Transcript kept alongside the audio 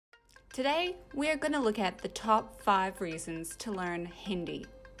Today, we are going to look at the top 5 reasons to learn Hindi.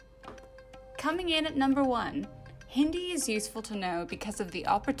 Coming in at number 1, Hindi is useful to know because of the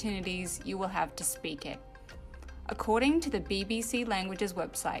opportunities you will have to speak it. According to the BBC Languages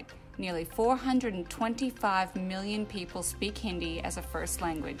website, nearly 425 million people speak Hindi as a first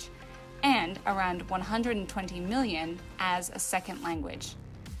language, and around 120 million as a second language.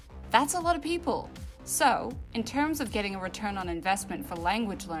 That's a lot of people. So, in terms of getting a return on investment for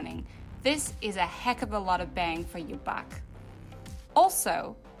language learning, this is a heck of a lot of bang for your buck.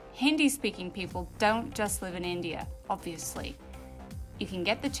 Also, Hindi-speaking people don't just live in India, obviously. You can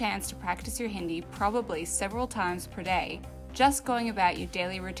get the chance to practice your Hindi probably several times per day, just going about your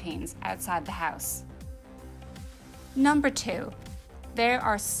daily routines outside the house. Number 2, there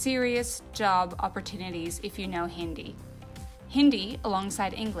are serious job opportunities if you know Hindi. Hindi,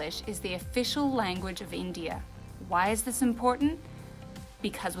 alongside English, is the official language of India. Why is this important?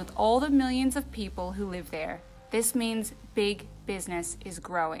 Because with all the millions of people who live there, this means big business is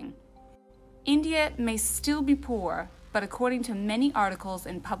growing. India may still be poor, but according to many articles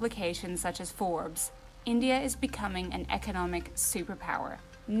in publications such as Forbes, India is becoming an economic superpower.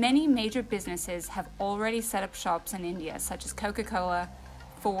 Many major businesses have already set up shops in India, such as Coca-Cola,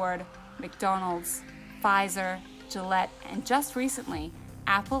 Ford, McDonald's, Pfizer, Gillette, and just recently,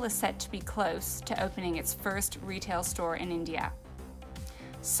 Apple is set to be close to opening its first retail store in India.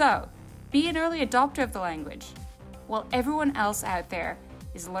 So, be an early adopter of the language. While everyone else out there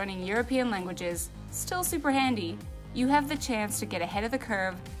is learning European languages, still super handy, you have the chance to get ahead of the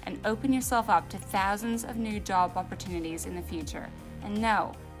curve and open yourself up to thousands of new job opportunities in the future. And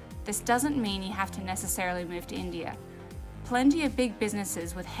no, this doesn't mean you have to necessarily move to India. Plenty of big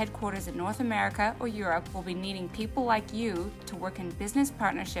businesses with headquarters in North America or Europe will be needing people like you to work in business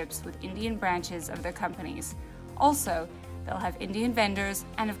partnerships with Indian branches of their companies. Also, they'll have Indian vendors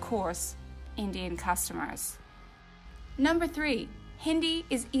and, of course, Indian customers. Number 3, Hindi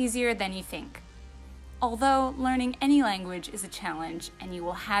is easier than you think. Although learning any language is a challenge and you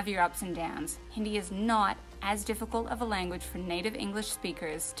will have your ups and downs, Hindi is not as difficult of a language for native English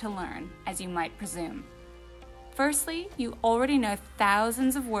speakers to learn as you might presume. Firstly, you already know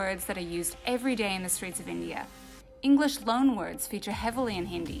thousands of words that are used every day in the streets of India. English loanwords feature heavily in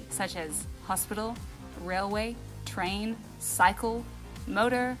Hindi, such as hospital, railway, train, cycle,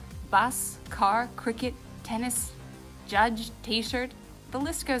 motor, bus, car, cricket, tennis, judge, t-shirt, the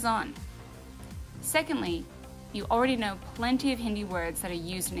list goes on. Secondly, you already know plenty of Hindi words that are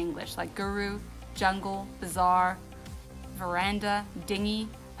used in English, like guru, jungle, bazaar, veranda, dinghy,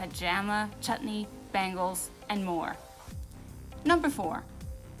 pajama, chutney, bangles, and more. Number 4,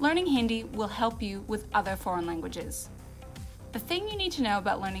 learning Hindi will help you with other foreign languages. The thing you need to know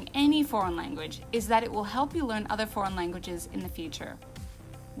about learning any foreign language is that it will help you learn other foreign languages in the future.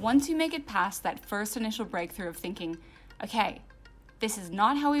 Once you make it past that first initial breakthrough of thinking, okay, this is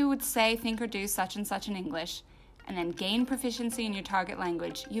not how we would say, think, or do such and such in English, and then gain proficiency in your target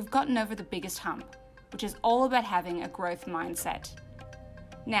language, you've gotten over the biggest hump, which is all about having a growth mindset.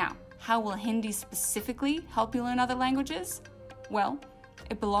 Now, how will Hindi specifically help you learn other languages? Well,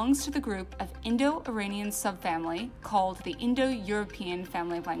 it belongs to the group of Indo-Iranian subfamily called the Indo-European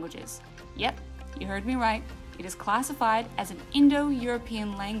family of languages. Yep, you heard me right. It is classified as an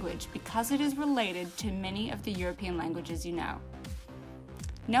Indo-European language because it is related to many of the European languages you know.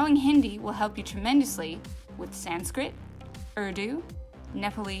 Knowing Hindi will help you tremendously with Sanskrit, Urdu,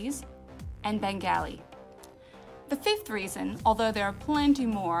 Nepalese, and Bengali. The 5th reason, although there are plenty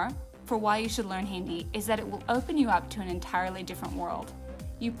more, for why you should learn Hindi is that it will open you up to an entirely different world.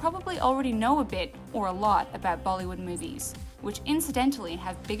 You probably already know a bit or a lot about Bollywood movies, which incidentally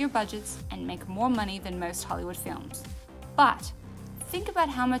have bigger budgets and make more money than most Hollywood films. But think about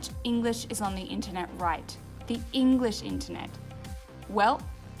how much English is on the internet, right? The English internet. Well,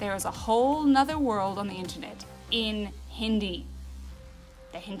 there is a whole nother world on the internet, in Hindi.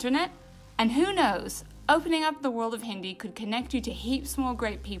 The internet? And who knows, opening up the world of Hindi could connect you to heaps more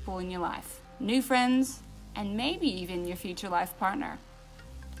great people in your life, new friends, and maybe even your future life partner.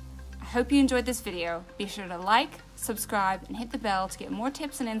 I hope you enjoyed this video. Be sure to like, subscribe, and hit the bell to get more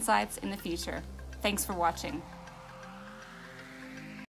tips and insights in the future. Thanks for watching.